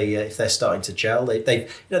think if they're starting to gel, they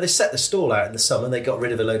set the stall out in the summer. They got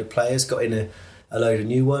rid of a load of players, got in a load of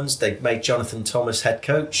new ones. They made Jonathan Thomas head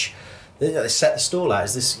coach. They set the stall out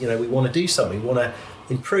as this. We want to do something. We want to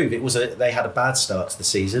improve. They had a bad start to the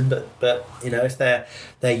season, but if they're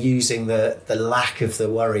using the lack of the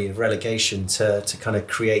worry of relegation to kind of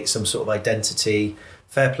create some sort of identity,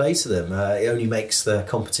 fair play to them. It only makes the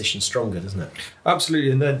competition stronger, doesn't it?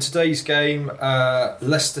 Absolutely. And then today's game,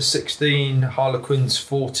 Leicester 16, Harlequins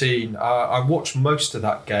 14. I watched most of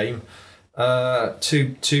that game.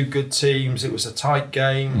 Two good teams. It was a tight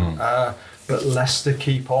game, but Leicester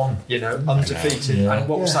keep on, undefeated. Yeah. And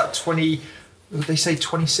what was that?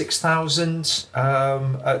 26,000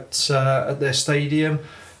 at their stadium.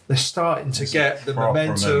 They're starting to get the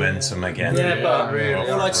momentum again. Yeah, but really,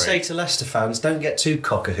 All I'd say to Leicester fans, don't get too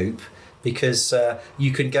cock-a-hoop, because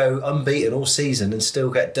you can go unbeaten all season and still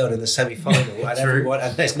get done in the semi-final,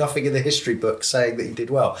 and there's nothing in the history book saying that you did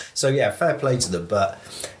well. So yeah, fair play to them, but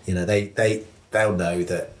they'll know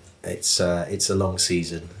that it's a long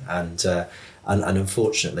season, and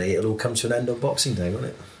unfortunately it'll all come to an end on Boxing Day, won't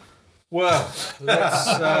it? Well,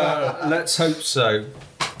 let's hope so.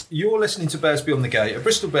 You're listening to Bears Beyond the Gate, a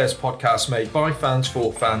Bristol Bears podcast made by fans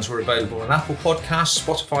for fans. We're available on Apple Podcasts,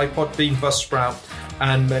 Spotify, Podbean, Buzzsprout,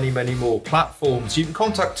 and many, many more platforms. You can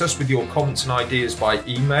contact us with your comments and ideas by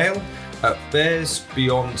email at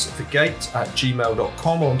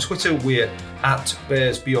bearsbeyondthegate@gmail.com. On Twitter, we're at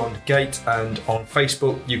Bears Beyond Gate, and on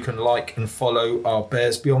Facebook, you can like and follow our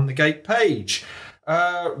Bears Beyond the Gate page.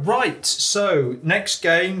 Right, so next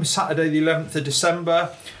game, Saturday the 11th of December,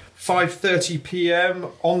 5:30 p.m.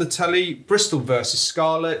 on the telly, Bristol versus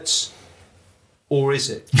Scarlets. Or is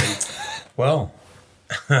it? Well,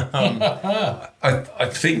 I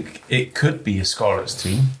think it could be a Scarlets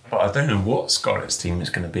team, but I don't know what Scarlets team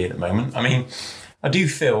is going to be at the moment. I mean, I do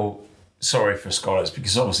feel sorry for Scarlets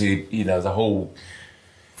because obviously,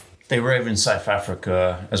 they were over in South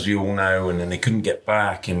Africa, as we all know, and then they couldn't get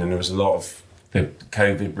back, and then there was a lot of the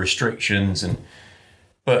COVID restrictions, and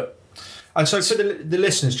so for the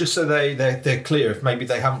listeners, just so they're clear, if maybe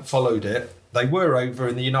they haven't followed it, they were over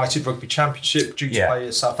in the United Rugby Championship due to play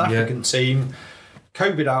a South African team.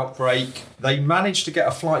 COVID outbreak. They managed to get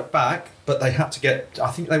a flight back, but they had to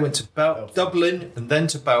I think they went to Dublin and then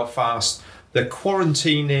to Belfast. They're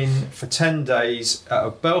quarantining for 10 days at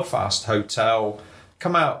a Belfast hotel,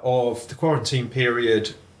 come out of the quarantine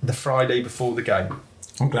period the Friday before the game.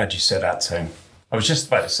 I'm glad you said that, Tim. I was just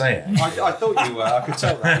about to say it. I thought you were. I could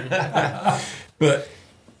tell that. But,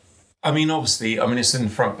 I mean, obviously, it's in the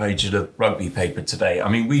front page of the rugby paper today. I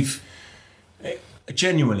mean, I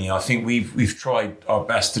think we've tried our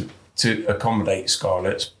best to accommodate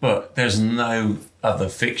Scarlets, but there's no other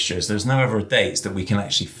fixtures. There's no other dates that we can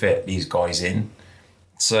actually fit these guys in.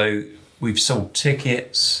 So we've sold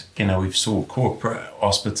tickets, we've sold corporate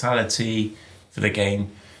hospitality for the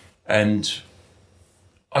game, and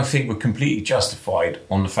I think we're completely justified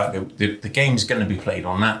on the fact that the game's going to be played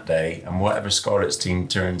on that day, and whatever Scarlets team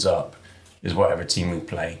turns up is whatever team we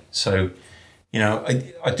play. So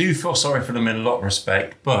I do feel sorry for them in a lot of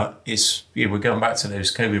respect, but we're going back to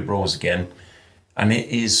those COVID brawls again, and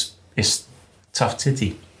it's tough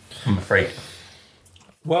titty, I'm afraid.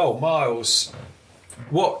 Well, Miles,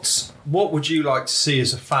 what would you like to see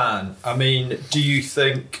as a fan? I mean, do you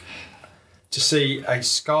think to see a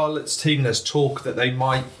Scarlets team, there's talk that they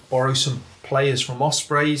might borrow some players from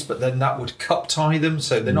Ospreys, but then that would cup tie them,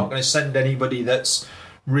 so they're not going to send anybody that's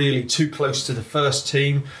really too close to the first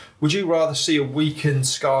team. Would you rather see a weakened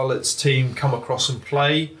Scarlets team come across and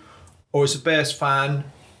play, or as a Bears fan,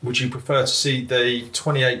 would you prefer to see the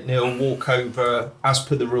 28-0 walkover as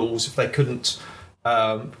per the rules if they couldn't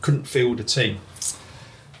field a team?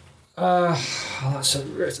 That's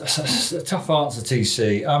a tough answer,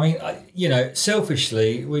 TC. I mean,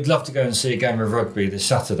 selfishly, we'd love to go and see a game of rugby this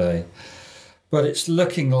Saturday. But it's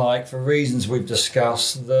looking like, for reasons we've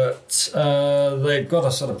discussed, that they've got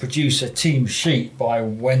to sort of produce a team sheet by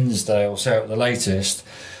Wednesday or so at the latest.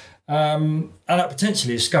 And that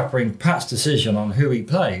potentially is scuppering Pat's decision on who he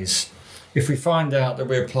plays. If we find out that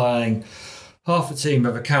we're playing half a team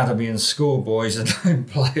of academy and schoolboys and home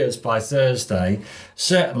players by Thursday,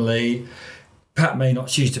 certainly Pat may not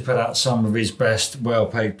choose to put out some of his best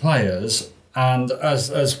well-paid players. And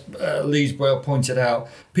as Lee's well pointed out,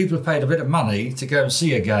 people have paid a bit of money to go and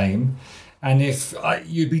see a game. And if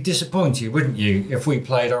you'd be disappointed, wouldn't you, if we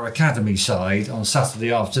played our academy side on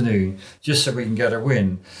Saturday afternoon just so we can get a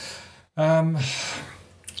win?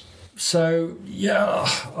 It's a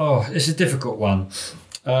difficult one.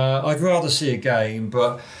 I'd rather see a game,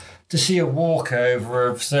 but to see a walkover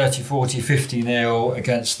of 30, 40, 50-0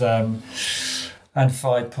 against them and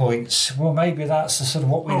 5 points, well, maybe that's the sort of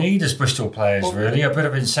what we need as Bristol players, really. A bit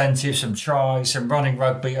of incentive, some tries, some running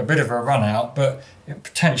rugby, a bit of a run out, but it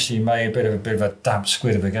potentially may a bit of a damp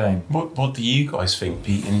squid of a game. What do you guys think,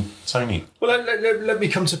 Pete and Tony? Well, let me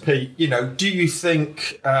come to Pete. Do you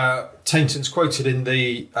think Tainton's quoted in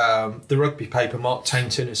the rugby paper? Mark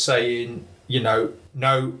Tainton is saying,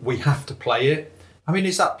 no, we have to play it. I mean,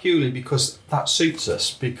 is that purely because that suits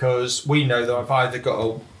us? Because we know that I've either got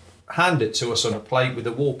to hand it to us on a plate with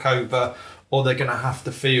a walkover, or they're going to have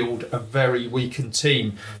to field a very weakened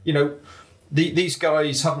team. These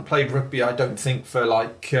guys haven't played rugby, I don't think, for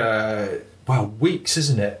weeks,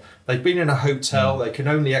 isn't it? They've been in a hotel, they can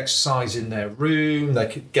only exercise in their room, they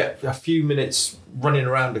could get a few minutes running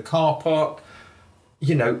around a car park.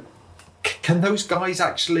 Can those guys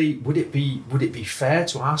actually, would it be fair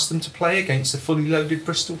to ask them to play against a fully loaded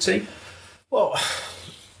Bristol team? Well,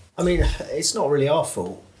 I mean, it's not really our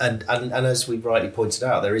fault. And as we rightly pointed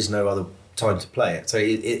out, there is no other time to play it. So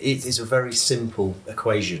it is a very simple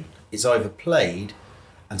equation. It's either played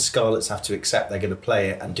and Scarlets have to accept they're going to play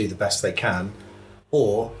it and do the best they can,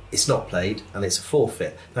 or it's not played and it's a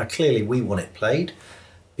forfeit. Now, clearly we want it played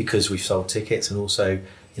because we've sold tickets, and also,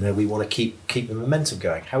 we want to keep the momentum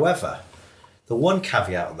going. However, the one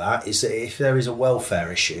caveat of that is that if there is a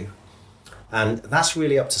welfare issue, and that's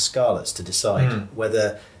really up to Scarlets to decide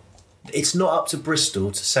whether... It's not up to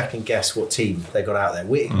Bristol to second guess what team they got out there.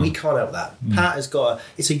 We can't help that. Pat has got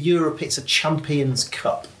it's a Champions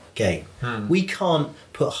Cup game. We can't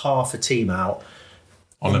put half a team out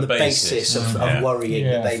on the basis of worrying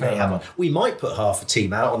that they may have. We might put half a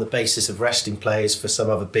team out on the basis of resting players for some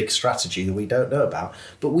other big strategy that we don't know about.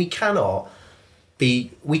 But we cannot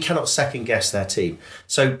second guess their team.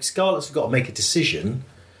 So Scarlets have got to make a decision.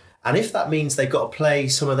 And if that means they've got to play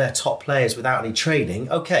some of their top players without any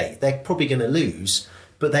training, okay, they're probably going to lose,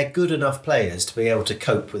 but they're good enough players to be able to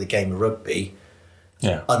cope with a game of rugby,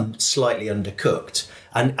 slightly undercooked.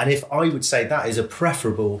 And if I would say that is a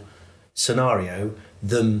preferable scenario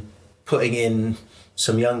than putting in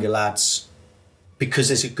some younger lads, because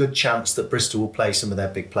there's a good chance that Bristol will play some of their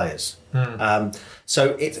big players.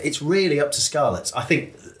 So it's really up to Scarlets. I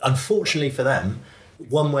think, unfortunately for them,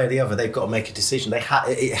 one way or the other, they've got to make a decision. It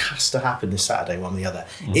has to happen this Saturday, one or the other.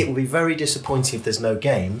 It will be very disappointing if there's no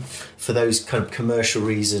game for those kind of commercial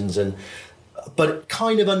reasons, but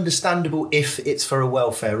kind of understandable if it's for a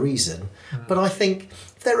welfare reason. But I think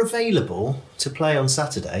if they're available to play on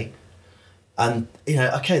Saturday, and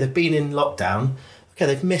they've been in lockdown,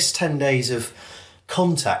 they've missed 10 days of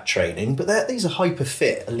contact training, but these are hyper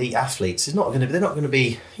fit elite athletes. They're not going to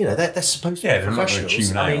be. They're supposed to be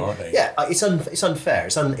professionals. Are they? Yeah, it's unfair.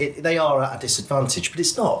 They are at a disadvantage, but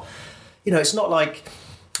it's not. It's not like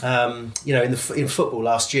in football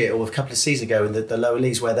last year or a couple of seasons ago in the lower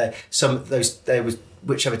leagues where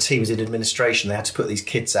whichever team was in administration, they had to put these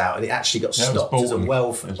kids out, and it actually got stopped as a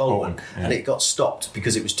Bolton, and it got stopped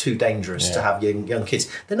because it was too dangerous to have young kids.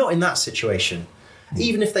 They're not in that situation.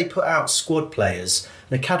 Even if they put out squad players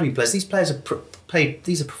and academy players, these players are paid.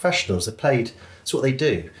 These are professionals. They're paid. That's what they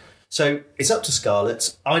do. So it's up to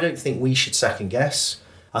Scarlets. I don't think we should second guess.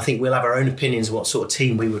 I think we'll have our own opinions of what sort of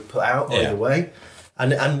team we would put out either way,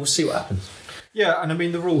 and we'll see what happens. Yeah, and I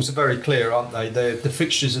mean the rules are very clear, aren't they? The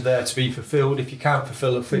fixtures are there to be fulfilled. If you can't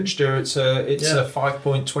fulfil a fixture, it's a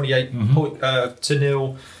 5.28 point to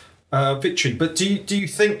nil victory. But do you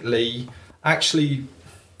think, Lee, actually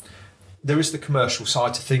there is the commercial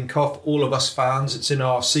side to think of? All of us fans, it's in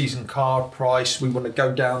our season card price. We want to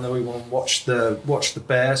go down there. We want to watch the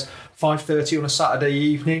Bears. 5:30 on a Saturday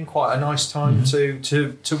evening, quite a nice time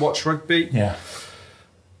to watch rugby. Yeah.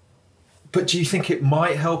 But do you think it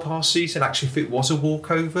might help our season, actually, if it was a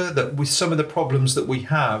walkover? That with some of the problems that we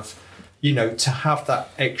have, to have that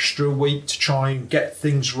extra week to try and get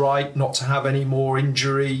things right, not to have any more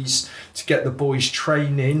injuries, to get the boys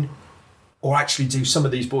training, or actually do some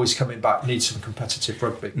of these boys coming back need some competitive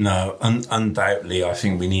rugby? No, undoubtedly, I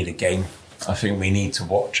think we need a game. I think we need to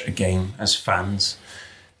watch a game as fans.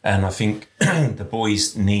 And I think the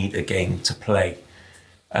boys need a game to play.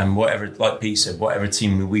 And whatever, like Pete said, whatever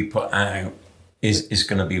team we put out is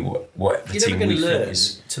going to be what the team we feel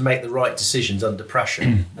is. To make the right decisions under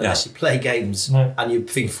pressure unless you play games and you're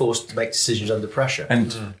being forced to make decisions under pressure.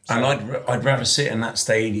 And I'd rather sit in that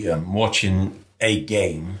stadium watching a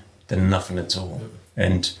game than nothing at all.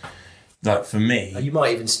 And like for me, you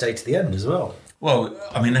might even stay to the end as well. Well,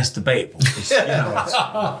 I mean, that's debatable.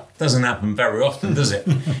 It doesn't happen very often, does it?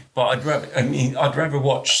 But I'd rather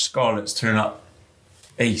watch Scarlets turn up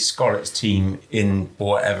a Scarlets team in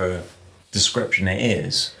whatever description it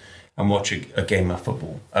is and watch a game of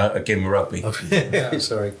football, a game of rugby.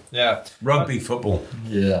 Sorry. Yeah. Rugby football.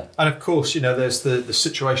 Yeah. And of course, there's the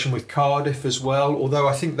situation with Cardiff as well, although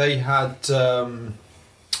I think they had... although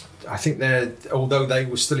they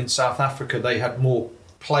were still in South Africa, they had more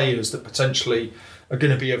players that potentially are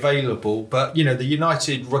going to be available. But, the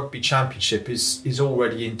United Rugby Championship is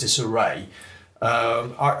already in disarray.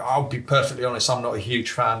 I'll be perfectly honest, I'm not a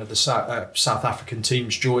huge fan of the South African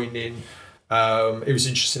teams joining. It was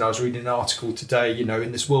interesting, I was reading an article today,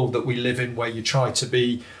 in this world that we live in where you try to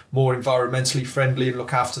be more environmentally friendly and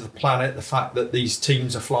look after the planet, the fact that these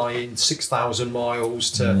teams are flying 6,000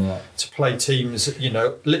 miles to play teams,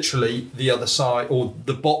 literally the other side or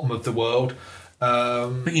the bottom of the world.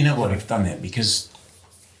 But you know what, they've done it because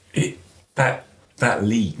that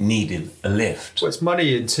league needed a lift. Well, it's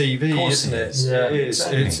money in TV, isn't it? Yeah, it is.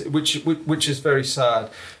 exactly. Which is very sad.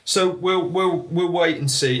 So we'll wait and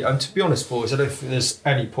see. And to be honest, boys, I don't think there's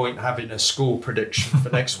any point having a score prediction for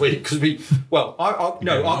next week because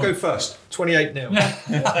I'll go first.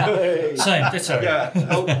 28-0. Same, ditto. Yeah.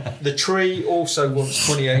 The tree also wants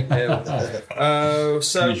 28-0.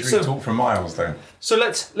 So talk for miles though. So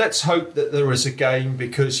let's hope that there is a game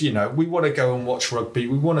because we want to go and watch rugby.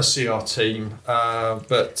 We want to see our team,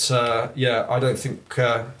 but I don't think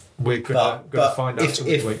we're going to find out till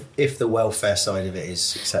the week. If the welfare side of it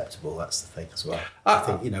is acceptable, that's the thing as well. I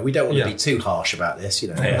think we don't want to be too harsh about this,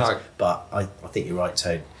 No. But I think you're right,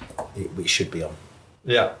 Tone. It should be on.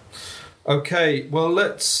 Yeah. Okay, well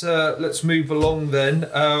let's move along then.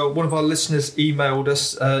 One of our listeners emailed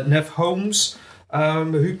us, Nev Holmes,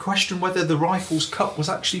 who questioned whether the Rifles Cup was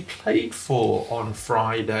actually played for on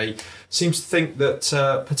Friday. Seems to think that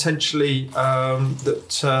potentially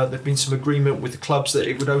there'd been some agreement with the clubs that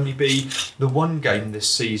it would only be the one game this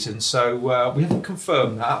season. So we haven't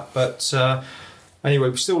confirmed that, but anyway,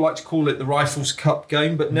 we still like to call it the Rifles Cup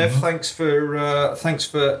game. But Nev, thanks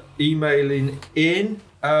for emailing in.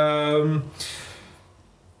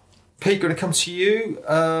 Pete, going to come to you.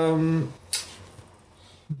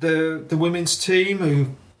 The women's team who've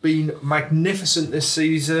been magnificent this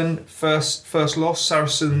season. First loss,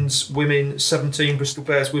 Saracens women 17, Bristol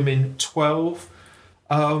Bears women 12.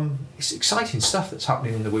 It's exciting stuff that's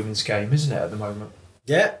happening in the women's game, isn't it, at the moment?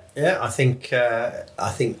 Yeah. I think. Yeah.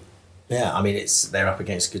 I mean, they're up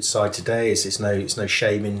against a good side today. It's no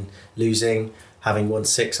shame in losing. Having won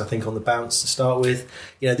 6, I think, on the bounce to start with.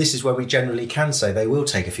 This is where we generally can say they will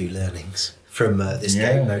take a few learnings from this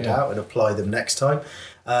game, no doubt, and apply them next time.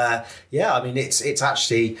 I mean, it's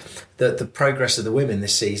actually the progress of the women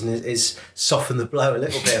this season is softened the blow a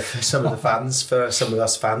little bit for some of the fans, for some of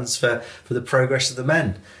us fans, for the progress of the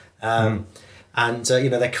men. And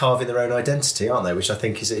they're carving their own identity, aren't they? Which I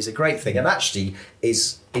think is a great thing, and actually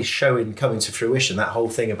is coming to fruition. That whole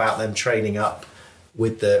thing about them training up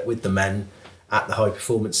with the men at the High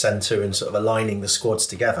Performance Centre and sort of aligning the squads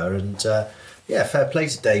together. And fair play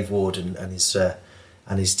to Dave Ward and his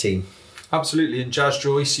team. Absolutely, and Jazz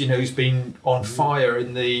Joyce, who's been on fire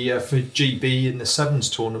in the for GB in the Sevens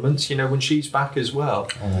tournaments. When she's back as well,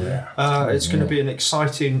 it's going to be an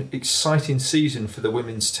exciting season for the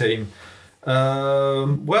women's team.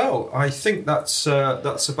 Well, I think that's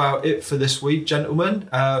about it for this week, gentlemen.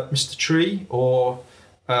 Mr. Tree or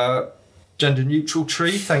gender neutral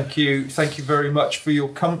Tree, thank you very much for your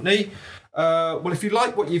company. Well, if you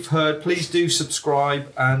like what you've heard, please do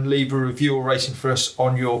subscribe and leave a review or rating for us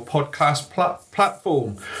on your podcast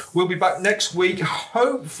platform. We'll be back next week,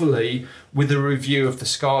 hopefully with a review of the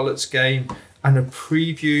Scarlets game and a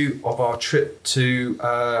preview of our trip to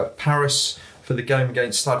Paris for the game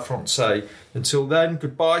against Stade Francais. Until then,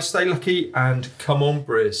 goodbye, stay lucky, and come on,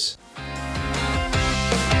 Briz.